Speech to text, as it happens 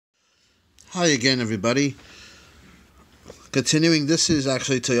Hi again, everybody. Continuing, this is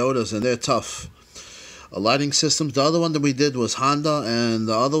actually Toyotas, and they're tough. Lighting systems. The other one that we did was Honda, and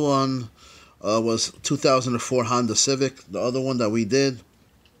the other one was 2004 Honda Civic. The other one that we did.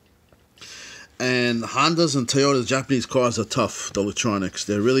 And Hondas and Toyotas, Japanese cars are tough. The electronics,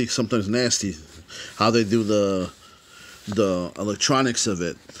 they're really sometimes nasty. How they do the electronics of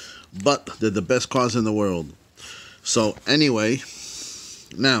it, but they're the best cars in the world. So anyway,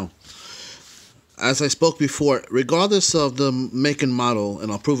 now, as I spoke before, regardless of the make and model,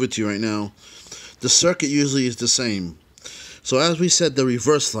 and I'll prove it to you right now, the circuit usually is the same. So as we said, the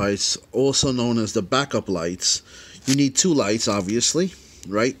reverse lights, also known as the backup lights, you need two lights, obviously,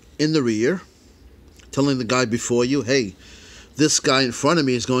 right, in the rear, telling the guy before you, hey, this guy in front of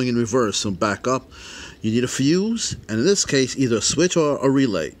me is going in reverse, so back up. You need a fuse, and in this case, either a switch or a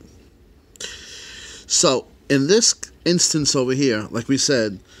relay. So in this instance over here, like we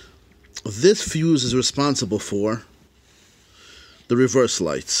said, this fuse is responsible for the reverse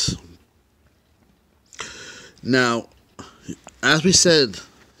lights. Now, as we said,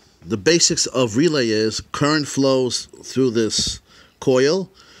 the basics of relay is current flows through this coil,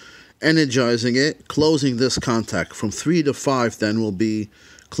 energizing it, closing this contact. From 3 to 5 then will be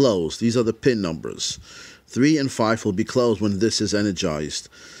closed. These are the pin numbers. 3 and 5 will be closed when this is energized.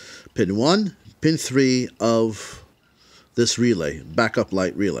 Pin 1, pin 3 of this relay, backup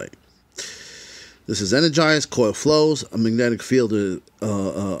light relay. This is energized, coil flows, a magnetic field is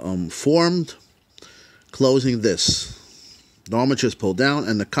formed, closing this. The armature is pulled down,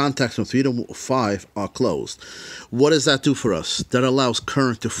 and the contacts from 3 to 5 are closed. What does that do for us? That allows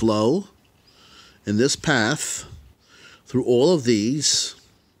current to flow in this path through all of these.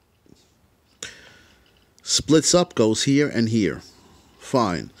 Splits up, goes here and here.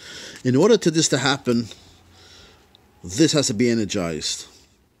 Fine. In order for this to happen, this has to be energized.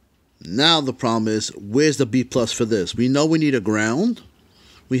 Now the problem is, where's the B plus for this? We know we need a ground.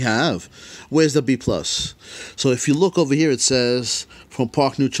 We have. Where's the B plus? So if you look over here, it says from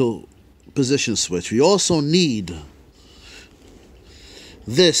park neutral position switch. We also need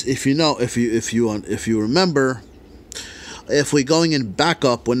this. If you know, if you remember, if we're going in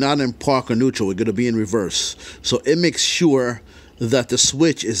backup, we're not in park or neutral. We're going to be in reverse. So it makes sure that the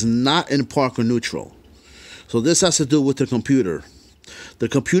switch is not in park or neutral. So this has to do with the computer. The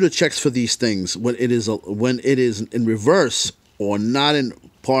computer checks for these things when it is in reverse or not in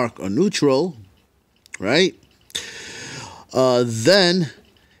park or neutral, right? Then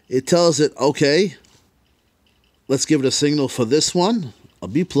it tells it, okay, let's give it a signal for this one, a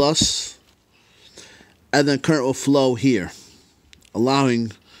B plus, and then current will flow here,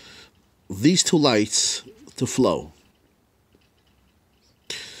 allowing these two lights to flow.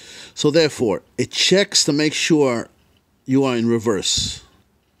 So therefore, it checks to make sure you are in reverse,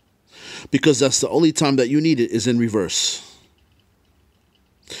 because that's the only time that you need it is in reverse.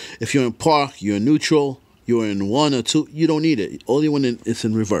 If you're in park, you're in neutral, you're in 1 or 2, you don't need it. Only when it's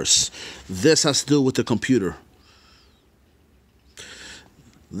in reverse. This has to do with the computer.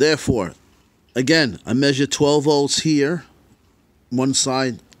 Therefore, again, I measure 12 volts here, one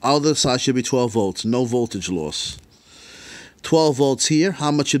side, other side should be 12 volts, no voltage loss. 12 volts here,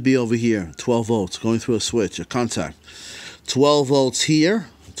 how much should be over here? 12 volts, going through a switch, a contact. 12 volts here,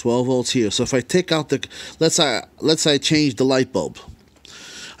 12 volts here. So if I take out the, let's say I change the light bulb.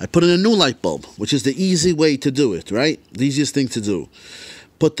 I put in a new light bulb, which is the easy way to do it, right? The easiest thing to do.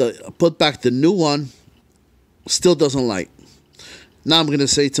 Put back the new one, still doesn't light. Now I'm going to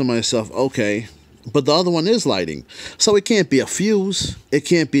say to myself, okay, but the other one is lighting. So it can't be a fuse, it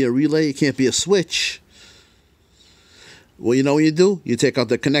can't be a relay, it can't be a switch. Well, you know what you do? You take out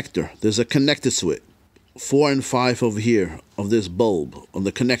the connector. There's a connector switch. 4 and 5 over here of this bulb on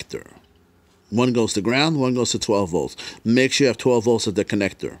the connector. One goes to ground, one goes to 12 volts. Make sure you have 12 volts at the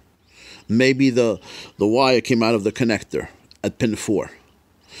connector. Maybe the wire came out of the connector at pin 4.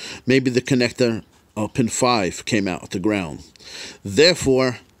 Maybe the connector pin 5 came out to ground.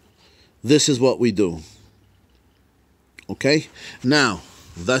 Therefore, this is what we do. Okay? Now,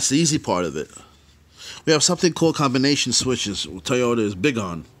 that's the easy part of it. We have something called combination switches. Toyota is big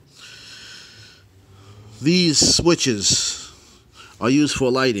on. These switches are used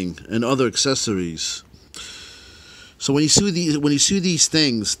for lighting and other accessories. So when you see these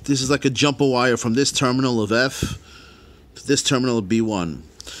things, this is like a jumper wire from this terminal of F to this terminal of B1.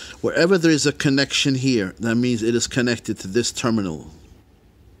 Wherever there is a connection here, that means it is connected to this terminal.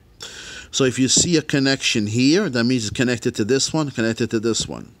 So if you see a connection here, that means it's connected to this one, connected to this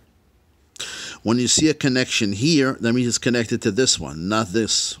one. When you see a connection here, that means it's connected to this one, not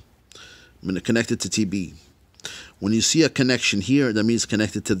this. I'm going to connect it to TB. When you see a connection here, that means it's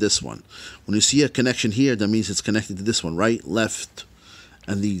connected to this one. When you see a connection here, that means it's connected to this one, right, left,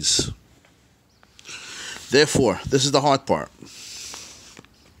 and these. Therefore, this is the hard part.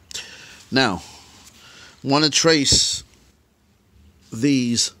 Now, want to trace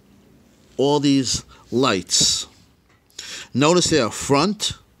all these lights. Notice they are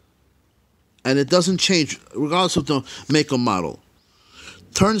front, and it doesn't change regardless of the make or model.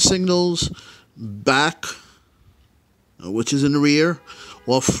 Turn signals, back, which is in the rear,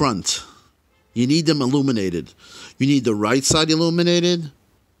 or front. You need them illuminated. You need the right side illuminated.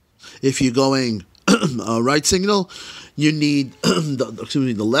 If you're going right signal, you need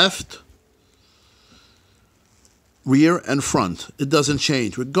the left, rear, and front. It doesn't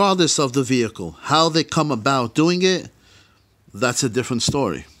change regardless of the vehicle. How they come about doing it, that's a different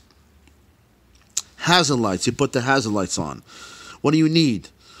story. Hazard lights, you put the hazard lights on. What do you need?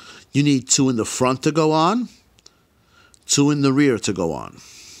 You need 2 in the front to go on, 2 in the rear to go on.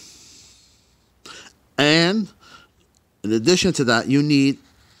 And in addition to that, you need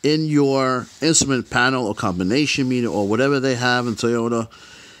in your instrument panel or combination meter or whatever they have in Toyota,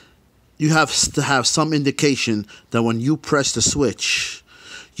 you have to have some indication that when you press the switch,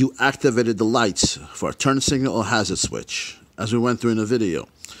 you activated the lights for a turn signal or hazard switch, as we went through in the video.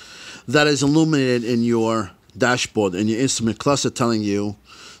 That is illuminated in your dashboard, in your instrument cluster, telling you,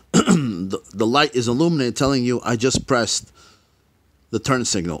 the light is illuminated telling you, I just pressed the turn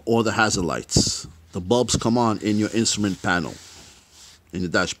signal or the hazard lights. The bulbs come on in your instrument panel, in the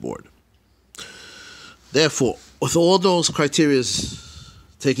dashboard. Therefore, with all those criteria,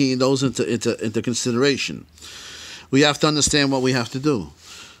 taking those into consideration, we have to understand what we have to do.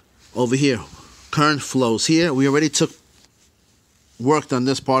 Over here, current flows here. We already worked on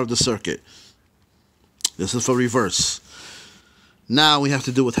this part of the circuit. This is for reverse. Now we have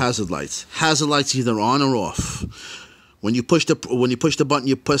to do with hazard lights. Hazard lights either on or off. When you push the button,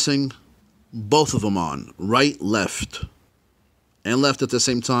 you're pressing both of them on, right, left, and left at the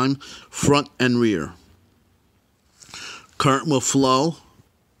same time, front and rear. Current will flow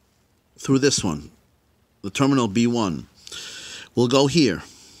through this one, the terminal B1. We'll go here.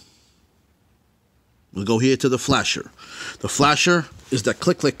 We'll go here to the flasher. The flasher is that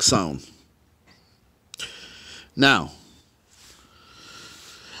click-click sound. Now,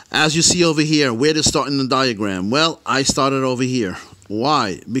 as you see over here, where to start in the diagram? Well, I started over here.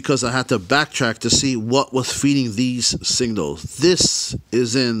 Why? Because I had to backtrack to see what was feeding these signals. This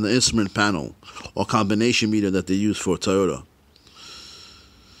is in the instrument panel or combination meter that they use for Toyota.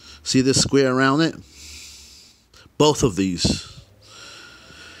 See this square around it? Both of these.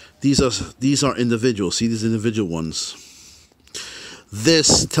 These are individual. See these individual ones.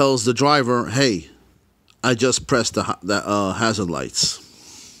 This tells the driver, hey, I just pressed the hazard lights.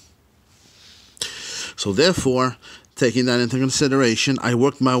 So therefore, taking that into consideration, I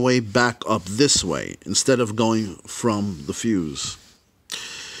worked my way back up this way instead of going from the fuse.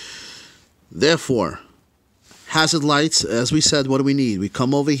 Therefore, hazard lights, as we said, what do we need? We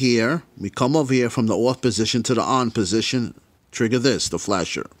come over here. We come over here from the off position to the on position. Trigger this, the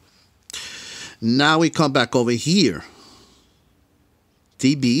flasher. Now we come back over here.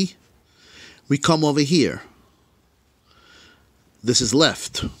 TB. We come over here. This is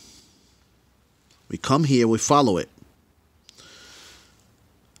left. We come here, we follow it.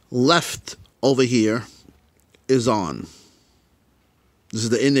 Left over here is on. This is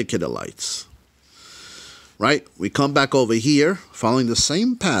the indicator lights. Right? We come back over here, following the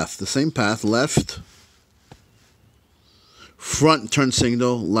same path, left. Front turn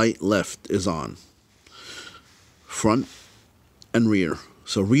signal, light left is on. Front and rear.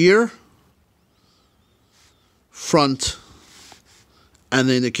 So rear, front, and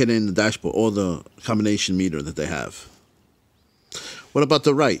the indicator in the dashboard or the combination meter that they have. What about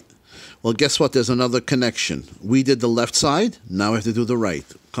the right? Well, guess what? There's another connection. We did the left side. Now we have to do the right.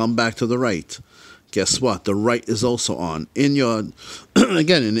 Come back to the right. Guess what? The right is also on. In your,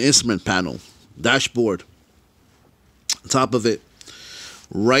 again, in the instrument panel, dashboard, top of it,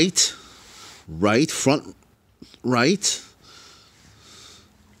 right, front, right,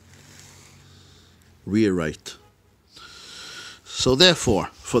 rear right. So therefore,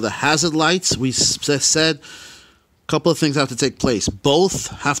 for the hazard lights, we said a couple of things have to take place. Both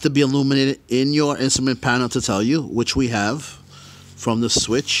have to be illuminated in your instrument panel to tell you, which we have from the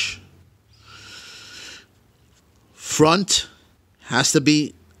switch. Front has to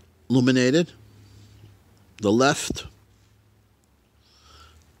be illuminated. The left,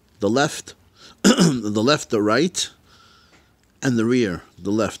 the right, and the rear,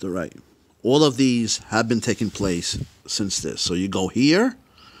 the left, the right. All of these have been taking place since this. So you go here,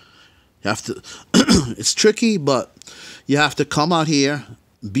 You have to, it's tricky, but you have to come out here,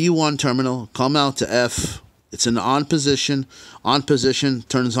 B1 terminal, come out to F. It's in the on position. On position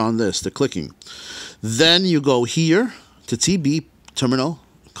turns on this, the clicking. Then you go here to TB terminal,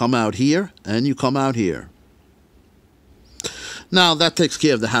 come out here, and you come out here. Now that takes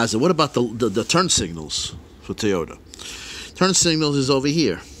care of the hazard. What about the turn signals for Toyota? Turn signals is over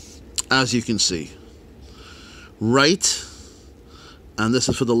here, as you can see. Right, and this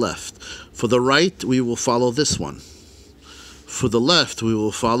is for the left. For the right, we will follow this one. For the left, we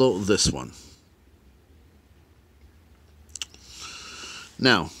will follow this one.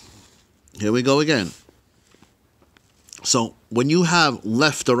 Now, here we go again. So, when you have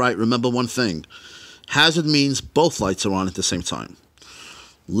left or right, remember one thing. Hazard means both lights are on at the same time.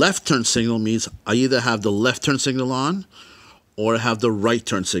 Left turn signal means I either have the left turn signal on or I have the right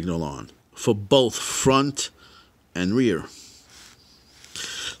turn signal on for both front and rear.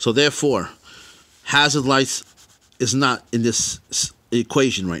 So therefore, hazard lights is not in this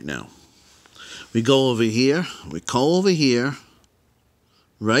equation right now. We go over here,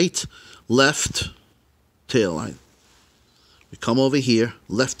 right, left, tail light. We come over here,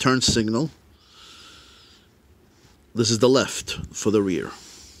 left turn signal. This is the left for the rear.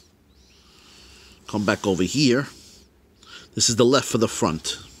 Come back over here. This is the left for the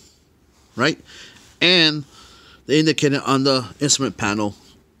front, right? And the indicator on the instrument panel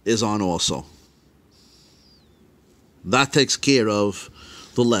is on also. That takes care of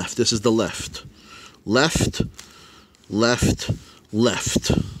the left. This is the left. Left, left,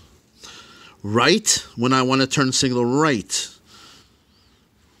 left. Right, when I want to turn signal right.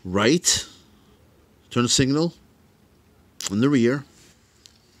 Right, turn signal in the rear.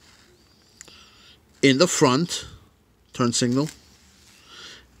 In the front, turn signal.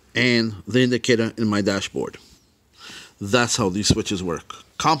 And the indicator in my dashboard. That's how these switches work.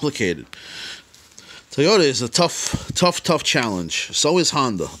 Complicated. Toyota is a tough challenge. So is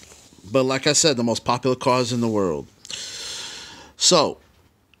Honda. But like I said, the most popular cars in the world. So,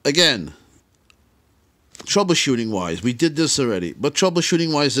 again, troubleshooting wise, we did this already. But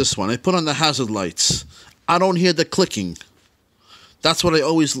troubleshooting wise, this one. I put on the hazard lights. I don't hear the clicking. That's what I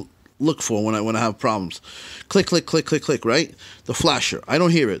always look for when I have problems. Click, click, click, click, click, right? The flasher. I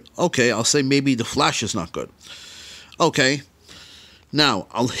don't hear it. Okay, I'll say maybe the flash is not good. Okay. Now,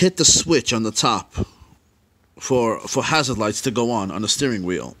 I'll hit the switch on the top for hazard lights to go on the steering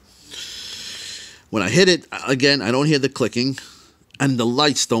wheel. When I hit it, again, I don't hear the clicking, and the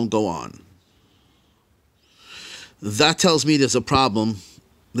lights don't go on. That tells me there's a problem.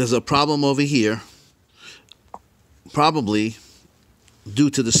 There's a problem over here, probably due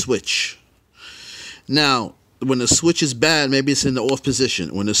to the switch. Now, when the switch is bad, maybe it's in the off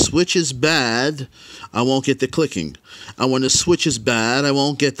position. When the switch is bad, I won't get the clicking. And when the switch is bad, I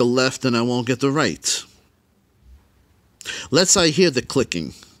won't get the left and I won't get the right. Let's say I hear the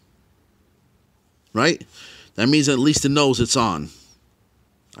clicking. Right? That means at least it knows it's on.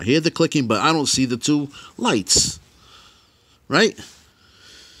 I hear the clicking, but I don't see the two lights. Right?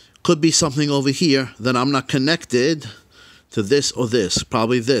 Could be something over here that I'm not connected to this or this.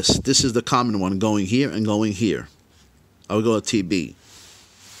 Probably this. This is the common one, going here and going here. I would go to TB.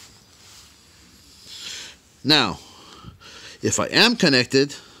 Now, if I am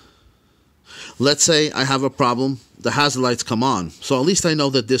connected, let's say I have a problem, the hazard lights come on. So at least I know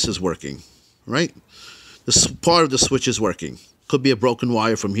that this is working, right? This part of the switch is working. Could be a broken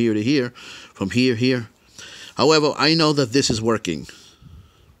wire from here to here, from here, here. However, I know that this is working.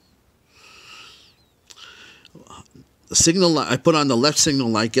 The signal light, I put on the left signal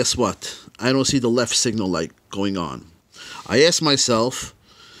light, guess what? I don't see the left signal light going on. I ask myself,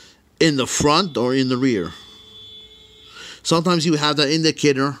 in the front or in the rear? Sometimes you have that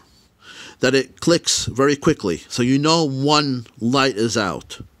indicator that it clicks very quickly. So you know one light is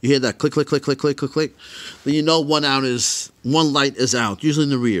out. You hear that click, click, click, click, click, click, click. Then you know one light is out, usually in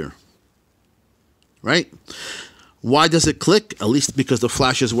the rear. Right? Why does it click? At least because the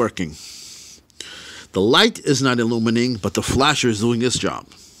flash is working. The light is not illuminating, but the flasher is doing its job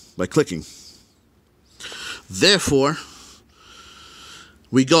by clicking. Therefore,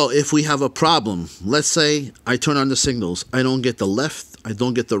 we go, if we have a problem, let's say I turn on the signals, I don't get the left, I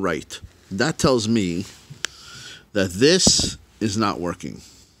don't get the right. That tells me that this is not working.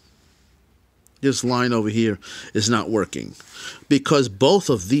 This line over here is not working because both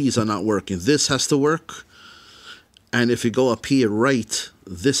of these are not working. This has to work. And if you go up here right,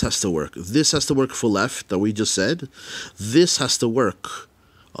 this has to work. This has to work for left, that we just said. This has to work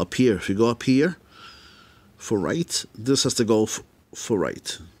up here. If you go up here for right, this has to go for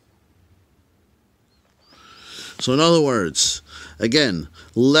right. So in other words, again,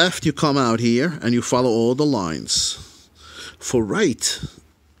 left you come out here and you follow all the lines. For right,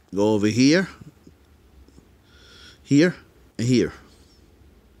 go over here, here, and here.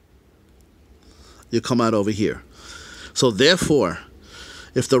 You come out over here. So therefore,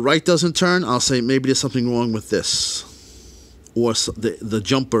 if the right doesn't turn, I'll say maybe there's something wrong with this, or the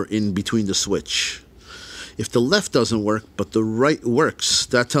jumper in between the switch. If the left doesn't work, but the right works,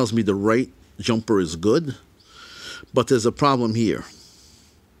 that tells me the right jumper is good, but there's a problem here,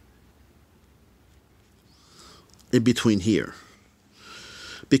 in between here,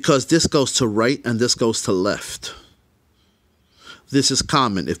 because this goes to right and this goes to left. This is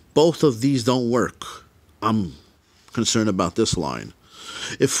common. If both of these don't work, I'm concerned about this line.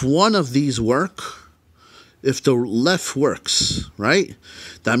 If one of these work, if the left works, right,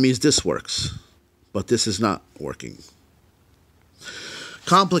 that means this works, but this is not working.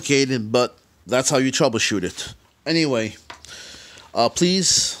 Complicated, but that's how you troubleshoot it. Anyway,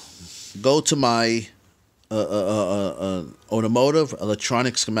 please go to my Automotive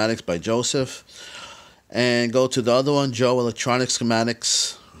Electronic Schematics by Joseph, and go to the other one, Joe Electronic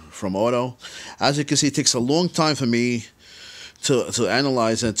Schematics from Auto. As you can see, it takes a long time for me to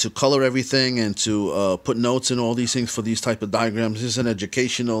analyze and to color everything and to put notes in all these things for these type of diagrams. This is an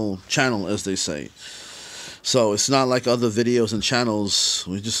educational channel, as they say. So it's not like other videos and channels.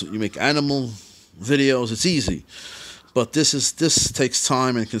 You make animal videos. It's easy, but this takes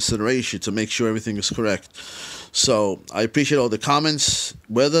time and consideration to make sure everything is correct. So I appreciate all the comments,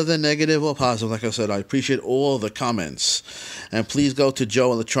 whether they're negative or positive. Like I said, I appreciate all the comments. And please go to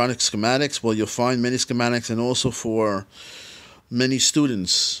Joe Electronic Schematics, where you'll find many schematics, and also for many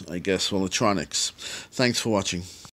students, I guess, for electronics. Thanks for watching.